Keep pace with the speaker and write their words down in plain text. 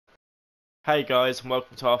Hey guys, and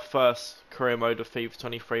welcome to our first career mode of FIFA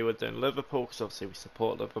 23. We're doing Liverpool because obviously we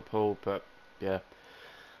support Liverpool, but yeah.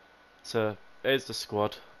 So here's the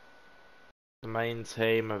squad, the main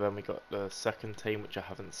team, and then we got the second team, which I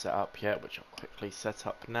haven't set up yet, which I'll quickly set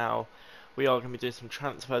up now. We are going to be doing some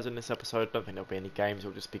transfers in this episode. I don't think there'll be any games.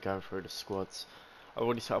 We'll just be going through the squads. I've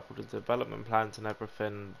already set up all the development plans and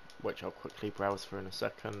everything, which I'll quickly browse through in a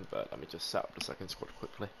second. But let me just set up the second squad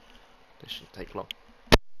quickly. This shouldn't take long.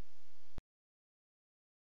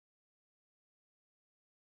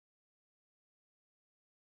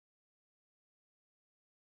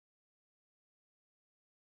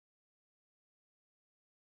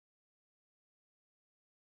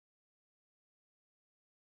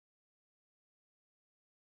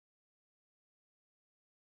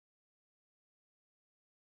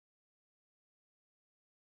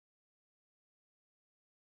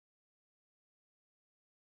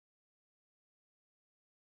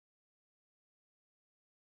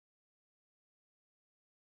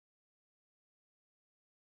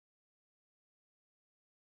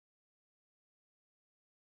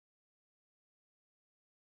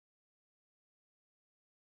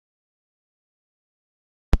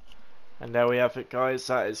 And there we have it, guys.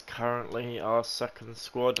 That is currently our second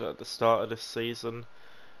squad at the start of this season.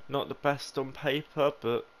 Not the best on paper,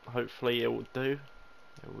 but hopefully it will do.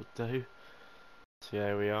 It will do. So yeah,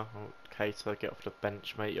 here we are. Okay, so get off the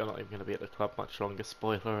bench, mate. You're not even going to be at the club much longer.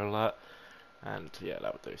 Spoiler alert. And yeah,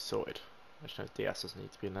 that will do. Sorted. Actually, no, Diaz doesn't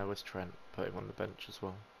need to be in there. Where's Trent? Put him on the bench as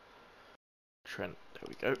well. Trent. There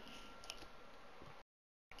we go.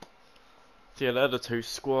 So yeah, they're the two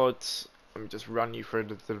squads. Let me just run you through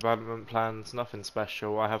the development plans. Nothing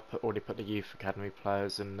special. I have already put the youth academy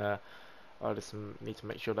players in there. I just need to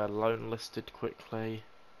make sure they're loan listed quickly.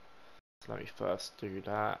 So let me first do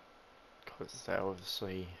that, because they're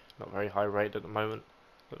obviously not very high rated at the moment.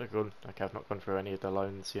 But they're good. Okay, I've not gone through any of the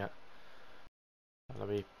loans yet. Let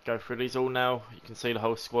me go through these all now. You can see the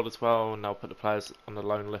whole squad as well, and I'll put the players on the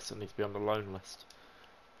loan list that need to be on the loan list.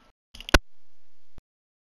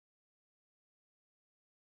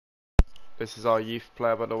 This is our youth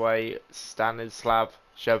player, by the way, Stanislav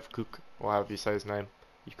Shevkuk, or however you say his name.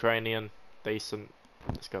 Ukrainian, decent.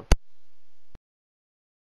 Let's go.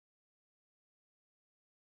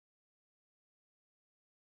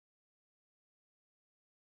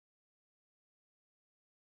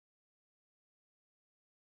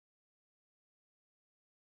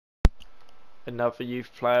 Another youth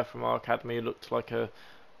player from our academy who looked like a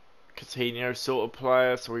Coutinho sort of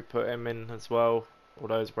player, so we put him in as well.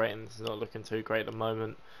 Although his rating's not looking too great at the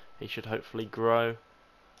moment, he should hopefully grow.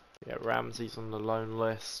 Yeah, Ramsey's on the loan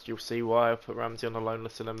list. You'll see why I put Ramsey on the loan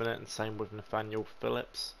list in a minute, and same with Nathaniel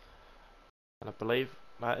Phillips. And I believe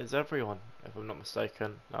that is everyone, if I'm not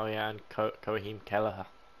mistaken. Oh yeah, and Coheem Kelleher.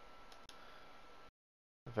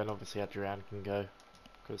 And then obviously Adrian can go,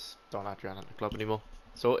 because don't Adrian at the club anymore.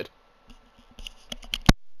 Sorted.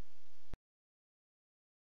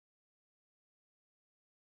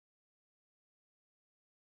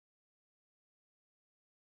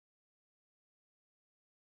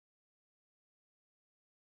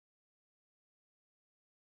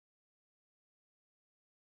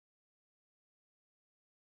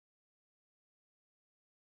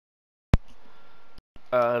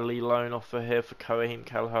 Early loan offer here for Coheem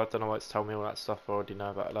Kelleher. I don't know why it's telling me all that stuff. I already know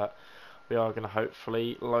about that. We are going to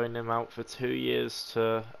hopefully loan him out for 2 years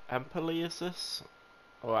to Empoli, is this?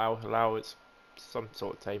 Or Al Hilal, it's some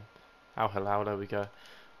sort of team. Al Hilal, there we go.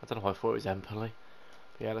 I don't know why I thought it was Empoli.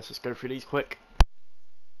 But yeah, let's just go through these quick.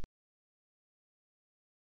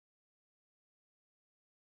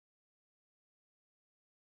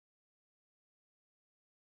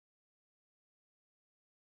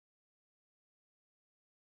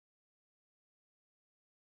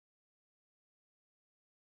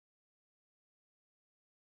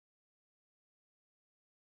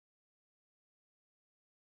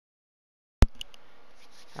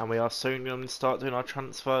 And we are soon going to start doing our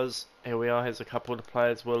transfers. Here we are, here's a couple of the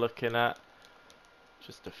players we're looking at.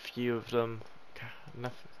 Just a few of them.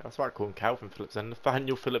 That's why I call him Calvin Phillips and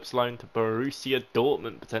Nathaniel Phillips loan to Borussia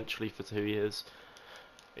Dortmund potentially for 2 years.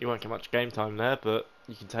 He won't get much game time there, but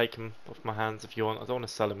you can take him off my hands if you want. I don't want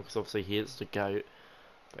to sell him because obviously he is the GOAT.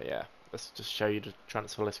 But yeah, let's just show you the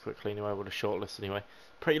transfer list quickly anyway, or the short list anyway.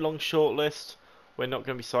 Pretty long short list. We're not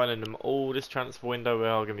going to be signing them all this transfer window. We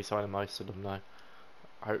are going to be signing most of them though.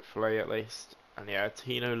 Hopefully at least. And yeah,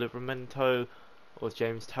 Tino Livramento or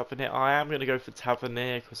James Tavernier. I am going to go for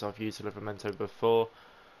Tavernier because I've used Livramento before.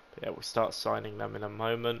 But yeah, we'll start signing them in a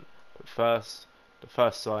moment. But first, the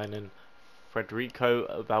first signing,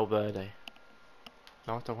 Federico Valverde.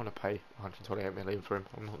 No, I don't want to pay 128 million for him.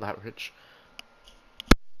 I'm not that rich.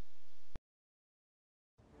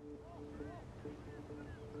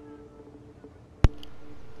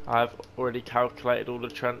 I've already calculated all the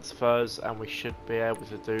transfers and we should be able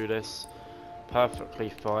to do this perfectly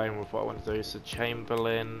fine with what I want to do. So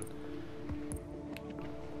Chamberlain,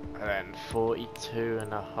 and then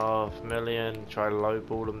 42.5 million. Try to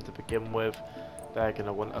lowball them to begin with. They're going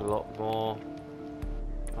to want a lot more.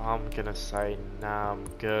 I'm going to say nah, I'm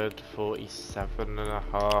good.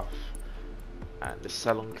 47.5. And the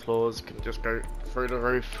sell-on clause can just go through the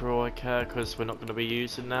roof for all I care, because we're not going to be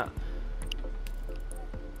using that.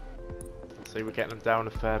 See, we're getting them down a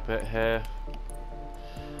fair bit here.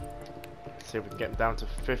 See if we can get them down to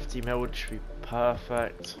 50 mil, which would be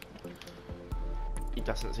perfect. He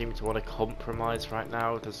doesn't seem to want to compromise right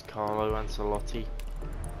now, does Carlo Ancelotti?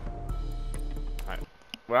 Right.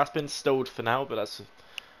 Well, that's been stalled for now, but that's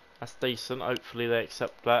decent. Hopefully they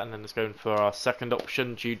accept that, and then it's going for our second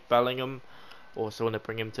option, Jude Bellingham. Also want to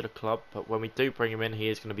bring him to the club, but when we do bring him in, he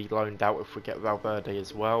is going to be loaned out if we get Valverde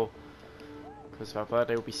as well. Because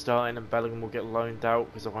Valverde will be starting and Bellingham will get loaned out,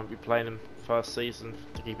 because I won't be playing him first season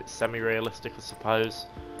to keep it semi-realistic, I suppose.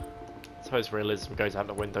 I suppose realism goes out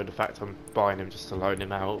the window, the fact I'm buying him just to loan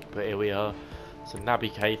him out, but here we are. So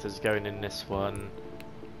Naby Keita's going in this one.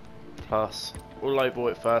 Plus, we'll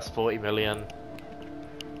lowball it first, 40 million.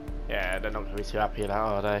 Yeah, they're not going to be too happy with that,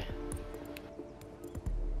 are they?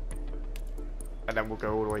 And then we'll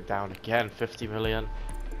go all the way down again, 50 million.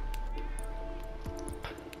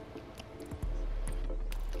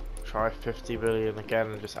 Try 50 million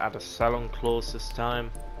again and just add a sell-on clause this time.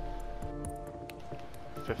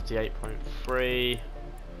 58.3.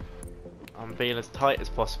 I'm being as tight as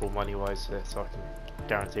possible money-wise here, so I can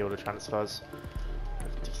guarantee all the transfers.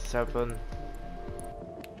 57.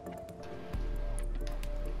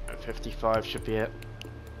 And 55 should be it.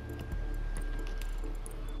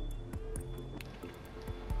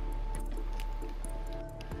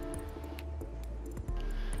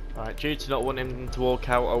 Alright, due to not wanting him to walk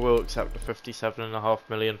out, I will accept the 57.5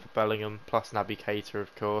 million for Bellingham, plus Naby Keita,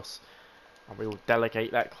 of course. And we will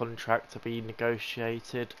delegate that contract to be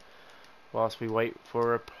negotiated whilst we wait for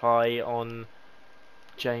a reply on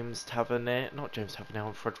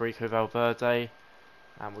on Federico Valverde.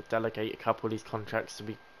 And we'll delegate a couple of these contracts to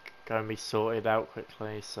be sorted out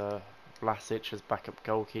quickly. So Vlasic as backup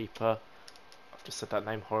goalkeeper. I've just said that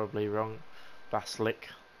name horribly wrong. Vaslik.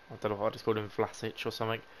 I don't know if I just called him Vlasic or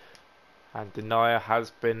something. And Denier has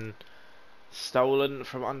been stolen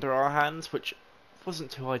from under our hands, which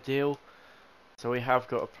wasn't too ideal. So we have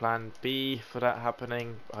got a plan B for that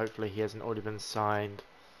happening. Hopefully he hasn't already been signed.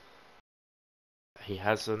 He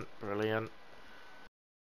hasn't. Brilliant.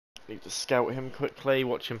 Need to scout him quickly.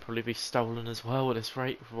 Watch him probably be stolen as well at this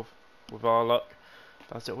rate with our luck.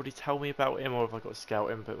 Does it already tell me about him, or have I got to scout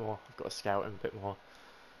him a bit more? I've got to scout him a bit more.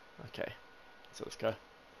 Okay, so let's go.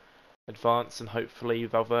 Advance, and hopefully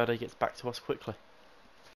Valverde gets back to us quickly.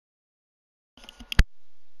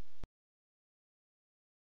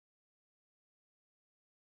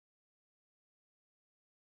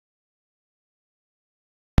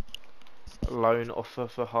 Loan offer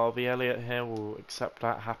for Harvey Elliott here. We'll accept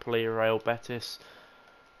that happily. Real Betis.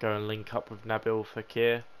 Go and link up with Nabil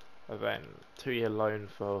Fekir. And then 2-year loan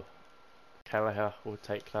for Kelleher. We'll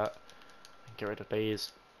take that. And get rid of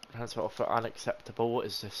these. Transfer offer unacceptable. What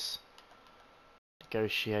is this?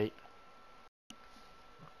 Negotiate.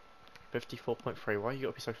 54.3. Why you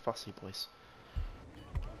gotta be so fussy, boys?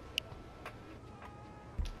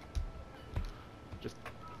 Just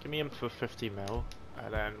give me him for 50 mil.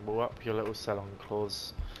 And then we'll up your little sell-on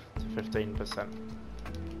clause to 15%.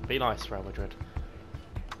 Be nice, Real Madrid.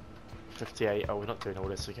 58. Oh, we're not doing all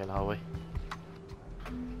this again, are we?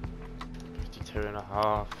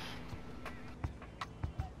 52.5.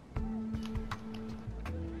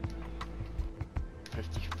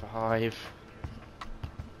 55.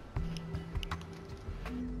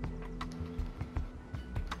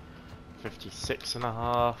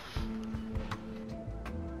 56.5.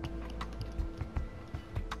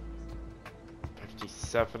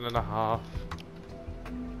 57.5.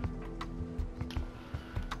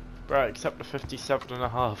 Right, accept the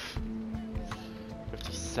 57.5.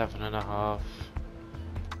 57.5.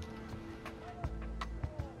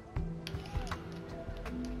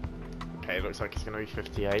 Okay, it looks like it's going to be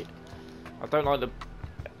 58. I don't like the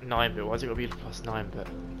 9-bit. Why is it going to be the plus 9-bit?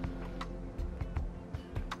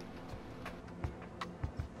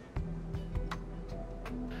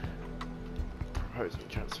 Proposing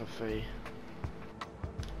transfer fee.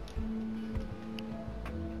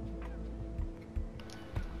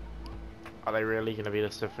 Are they really going to be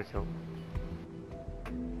this difficult?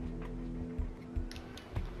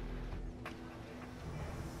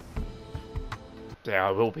 Yeah,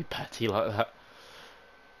 I will be petty like that.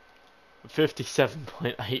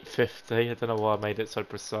 57.850. I don't know why I made it so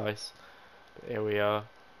precise. But here we are.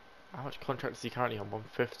 How much contract is he currently on?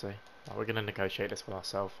 150. Well, we're going to negotiate this with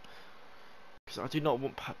ourselves. Because I do not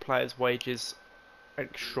want players' wages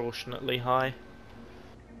extortionately high.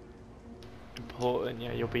 Important,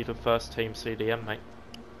 yeah, you'll be the first team CDM, mate.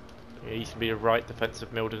 Yeah, he's going to be a right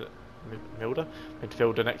defensive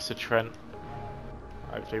midfielder next to Trent.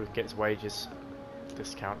 Hopefully we can get his wages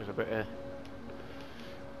discounted a bit here.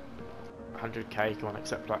 100k, come on,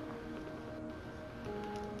 accept that.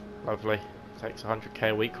 Lovely. Takes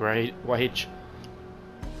 100k a week wage.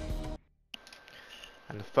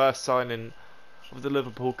 And the first signing of the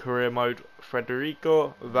Liverpool career mode,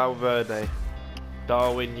 Federico Valverde.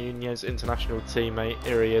 Darwin Nunez, international teammate.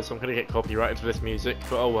 Here he is. I'm going to get copyrighted for this music,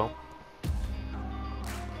 but oh well.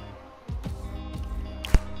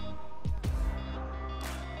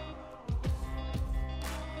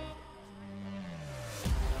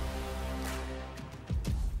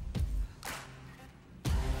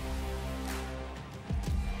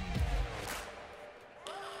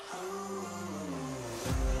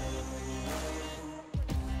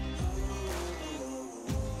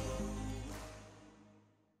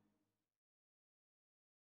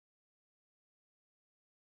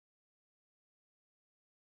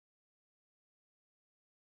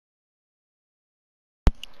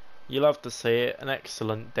 You love to see it. An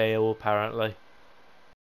excellent deal, apparently.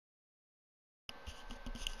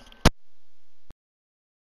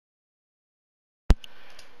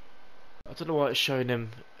 I don't know why it's showing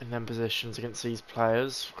him in them positions against these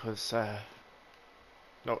players, because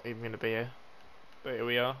not even going to be here. But here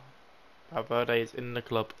we are. Valverde is in the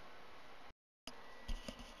club.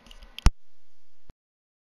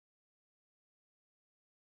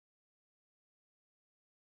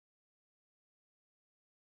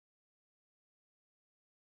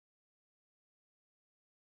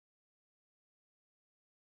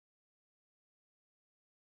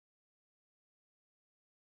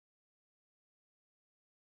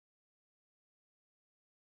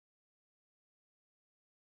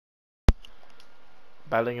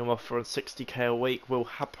 Bellingham offering 60k a week. Will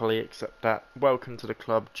happily accept that. Welcome to the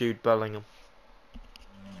club, Jude Bellingham.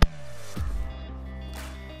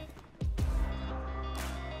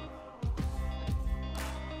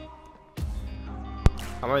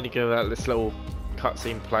 I'm only going to let this little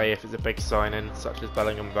cutscene play if it's a big signing, such as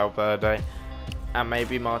Bellingham, Valverde, and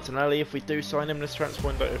maybe Martinelli if we do sign him this transfer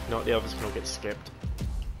window. If not, the others can all get skipped.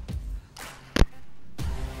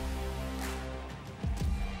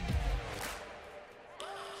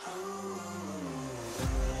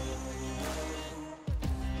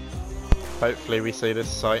 Hopefully we see this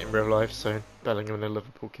sight in real life soon. Bellingham in a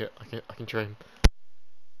Liverpool kit. I can dream.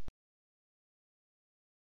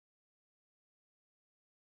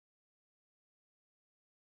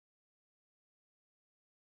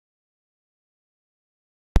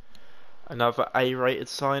 Another A-rated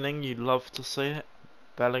signing. You'd love to see it.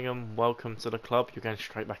 Bellingham, welcome to the club. You're going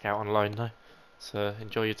straight back out on loan though, so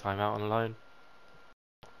enjoy your time out on loan.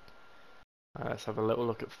 Let's have a little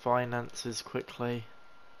look at finances quickly.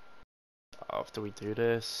 After we do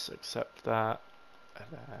this, accept that, and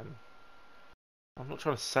then I'm not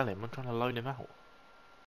trying to sell him, I'm trying to loan him out.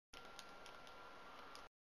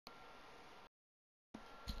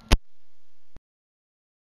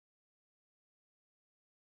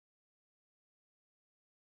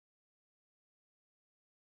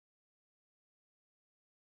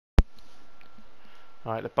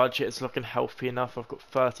 Alright, the budget is looking healthy enough. I've got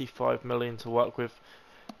 35 million to work with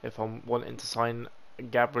if I'm wanting to sign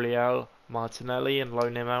Gabriel Martinelli and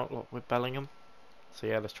loan him out with Bellingham. So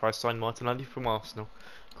yeah, let's try sign Martinelli from Arsenal.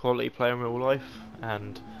 Quality player in real life,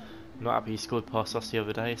 and I'm not happy he scored past us the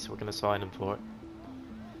other day, so we're going to sign him for it.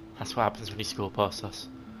 That's what happens when you score past us.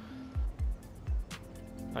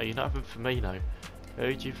 No, you're not having Firmino.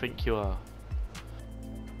 Who do you think you are?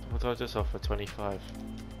 What did I just offer? 25.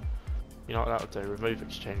 You know what that'll do? Remove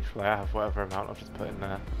exchange fee. I have whatever amount I've just put in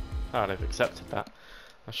there. Oh, they've accepted that.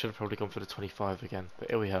 I should have probably gone for the 25 again,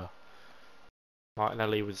 but here we are.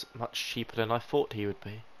 Martinelli was much cheaper than I thought he would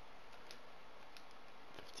be.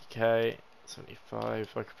 50k, 75.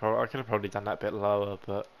 I could have probably done that a bit lower,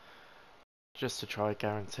 but just to try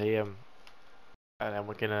guarantee him. And then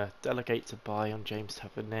we're gonna delegate to buy on James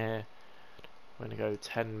Tavernier. We're gonna go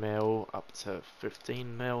 10 mil up to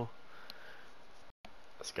 15 mil.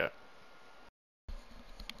 Let's go.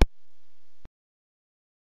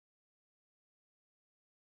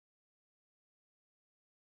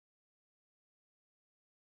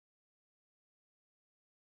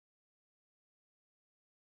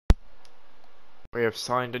 We have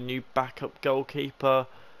signed a new backup goalkeeper.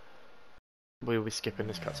 We'll be skipping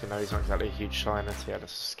this cutscene. No, he's not exactly a huge signer, so yeah,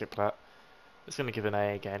 let's skip that. It's going to give an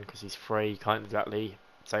A again because he's free. Can't exactly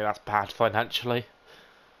say that's bad financially.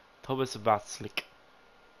 Thomas Vatslik.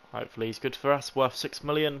 Hopefully he's good for us. Worth 6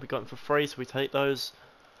 million. We got him for free, so we take those.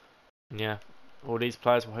 And yeah, all these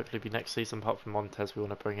players will hopefully be next season, apart from Montez we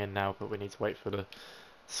want to bring in now, but we need to wait for the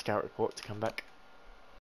scout report to come back.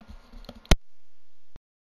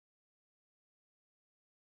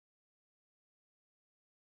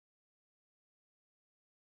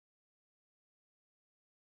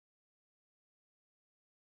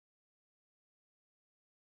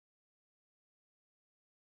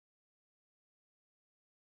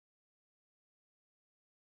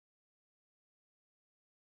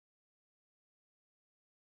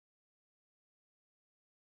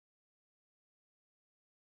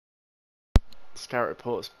 Scout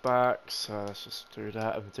report's back, so let's just do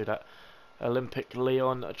that and do that. Olympic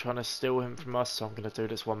Lyon are trying to steal him from us, so I'm going to do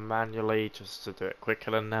this one manually just to do it quicker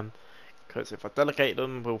than them. Because if I delegate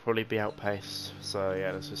them, we'll probably be outpaced. So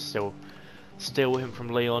yeah, let's just steal him from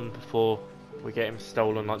Lyon before we get him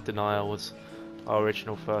stolen like Denial was our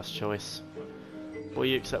original first choice. Will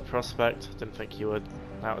you accept prospect? Didn't think you would.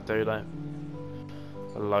 That would do though.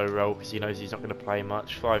 A low roll because he knows he's not going to play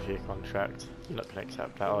much. 5-year contract. You're not going to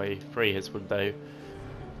accept that, are you? 3 years would do.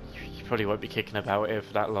 You probably won't be kicking about here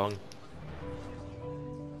for that long.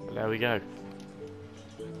 But there we go.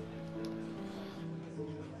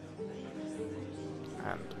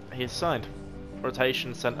 And he is signed.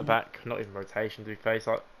 Rotation centre back. Not even rotation to be fair. It's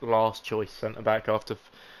like last choice centre back after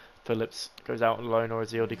Phillips goes out on loan, or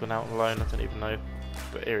has he already gone out on loan? I don't even know.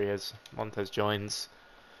 But here he is. Montez joins.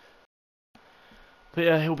 But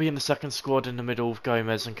yeah, he'll be in the second squad in the middle of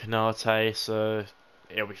Gomez and Canate, so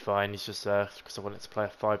he'll be fine. He's just there because I wanted to play a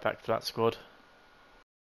 5-back for that squad.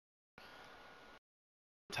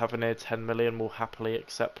 Tavernier 10 million, will happily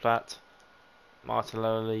accept that.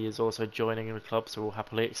 Martinelli is also joining the club, so we'll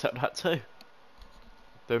happily accept that too.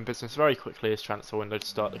 Doing business very quickly as transfer window to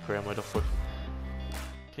start the career mode off with.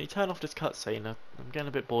 Can you turn off this cutscene? I'm getting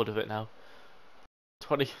a bit bored of it now.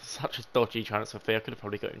 20, such a dodgy transfer fee. I could have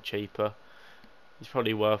probably got him cheaper. He's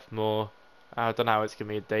probably worth more. I don't know how it's giving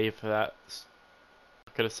me a D for that.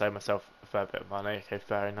 I could have saved myself a fair bit of money. Okay,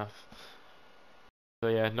 fair enough. So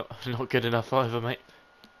yeah, not good enough either, mate.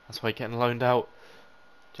 That's why you're getting loaned out.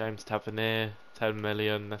 James Tavernier, 10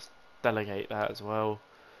 million. Let's delegate that as well.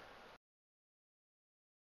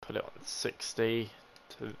 Put it on 60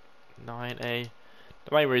 to 90.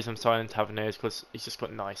 The main reason I'm signing Tavernier is because he's just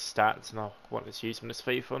got nice stats and I wanted to use him in this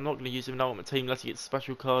FIFA. I'm not going to use him in Ultimate Team unless he gets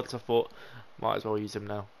special cards. I thought might as well use him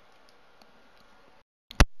now.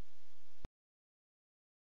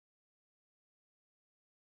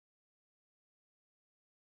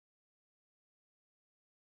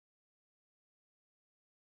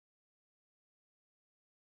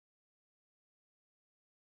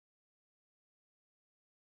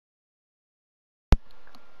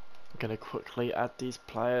 I'm going to quickly add these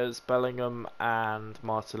players, Bellingham and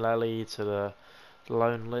Martinelli, to the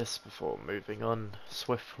loan list before moving on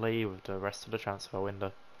swiftly with the rest of the transfer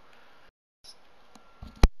window.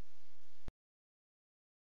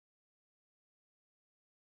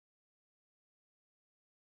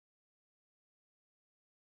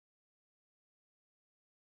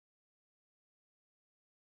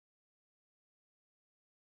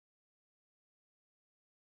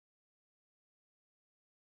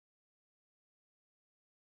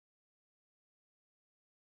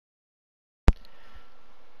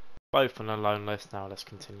 Both on the loan list now. Let's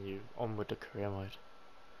continue on with the career mode.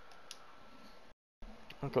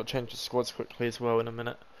 I've got to change the squads quickly as well in a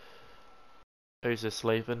minute. Who's this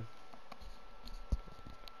leaving?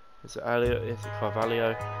 Is it Elliot? Is it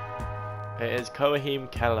Carvalho? It is Coheem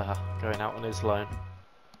Kelleher going out on his loan.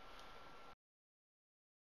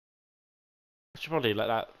 I should probably let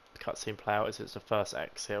that cutscene play out as it's the first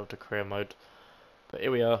exit of the career mode. But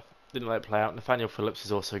here we are. Didn't let it play out. Nathaniel Phillips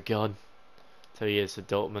is also gone. 2 years to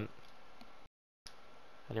Dortmund.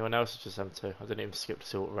 Anyone else? Just them two. I didn't even skip to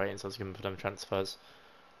see what ratings I was given for them transfers.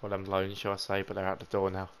 Or them loans, shall I say, but they're out the door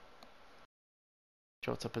now.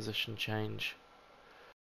 Jota position change.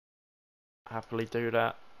 Happily do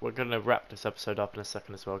that. We're going to wrap this episode up in a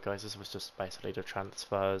second as well, guys. This was just basically the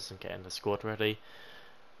transfers and getting the squad ready.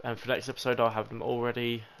 And for next episode, I'll have them all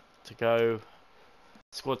ready to go.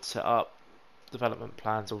 Squad set up, development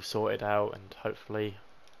plans all sorted out, and hopefully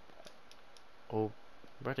all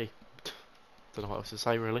ready. Don't know what else to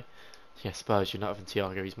say, really. Yeah, Spurs, you're not having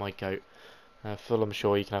Thiago, he's my goat. Phil, I'm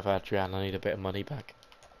sure you can have Adrian, I need a bit of money back.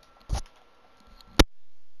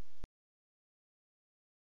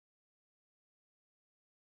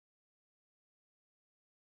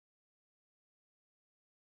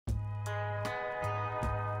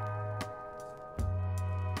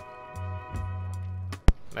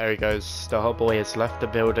 There he goes. The hot boy has left the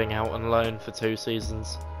building out on loan for 2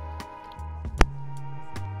 seasons.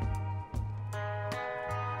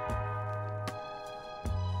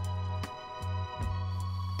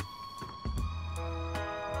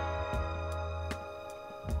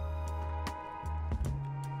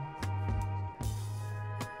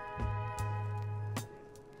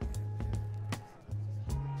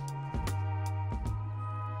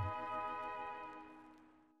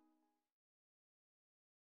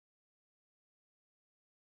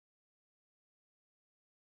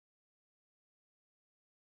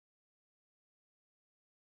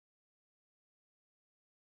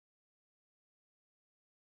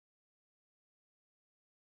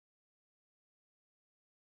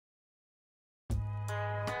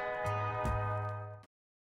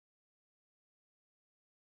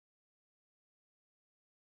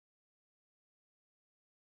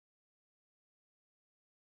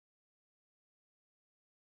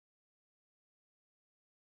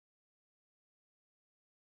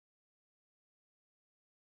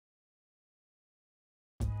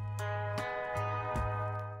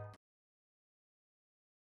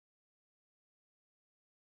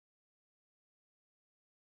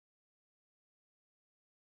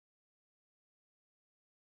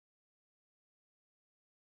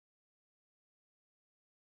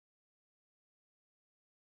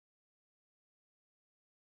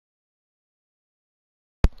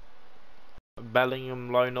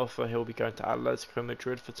 Bellingham loan offer, he'll be going to Atletico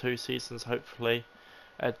Madrid for 2 seasons hopefully.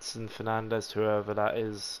 Edson Fernandez, whoever that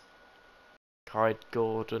is. Kai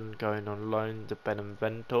Gordon going on loan to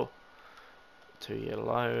Benevento. 2-year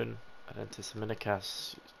loan. And then to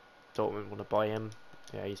Seminikas, Dortmund want to buy him.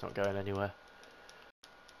 Yeah, he's not going anywhere.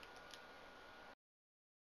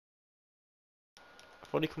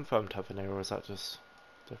 I've already confirmed Tavernier, or is that just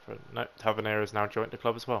different? No, Tavernier has now joined the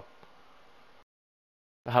club as well.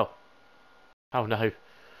 Oh. Oh no.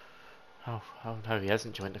 Oh no, he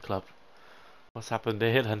hasn't joined the club. What's happened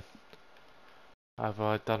here then? Have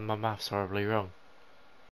I done my maths horribly wrong?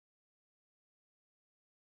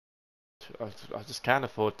 I just can't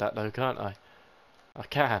afford that though, can't I? I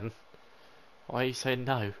can. Why are you saying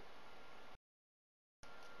no?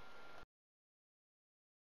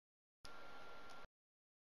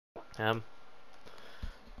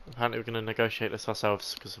 Apparently we're going to negotiate this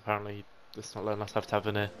ourselves, because apparently it's not letting us have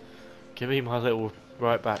Tavernier. Give me my little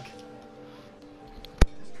right back.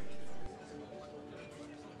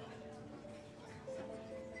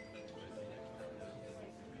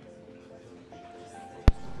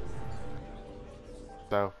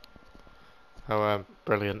 So,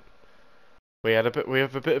 brilliant. We have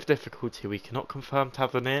a bit of difficulty. We cannot confirm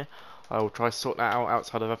Tavernier. I will try to sort that out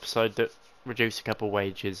outside of episode, that reduce a couple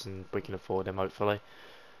wages and we can afford him hopefully.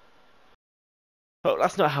 Well,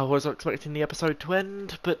 that's not how I was expecting the episode to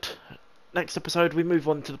end, but next episode we move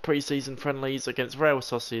on to the pre-season friendlies against Real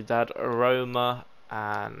Sociedad, Roma,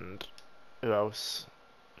 and who else?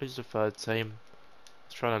 Who's the third team? I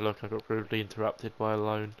was trying to look, I got rudely interrupted by a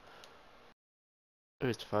loan.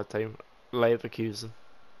 Who's the third team? Leverkusen.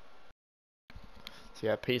 So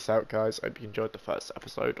yeah, peace out guys. I hope you enjoyed the first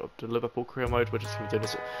episode of the Liverpool career mode. We're just going to be doing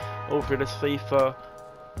this all through this FIFA.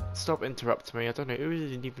 Stop interrupting me. I don't know who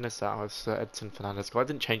even is that. It's Edson Fernandez. I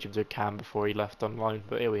didn't change him to a cam before he left on loan,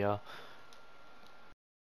 but here we are.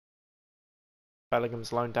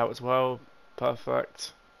 Bellingham's loaned out as well.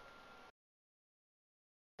 Perfect.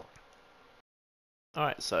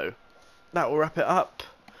 Alright, so that will wrap it up.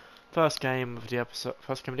 First game of the episode,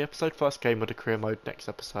 first game of the career mode next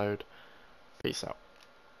episode. Peace out.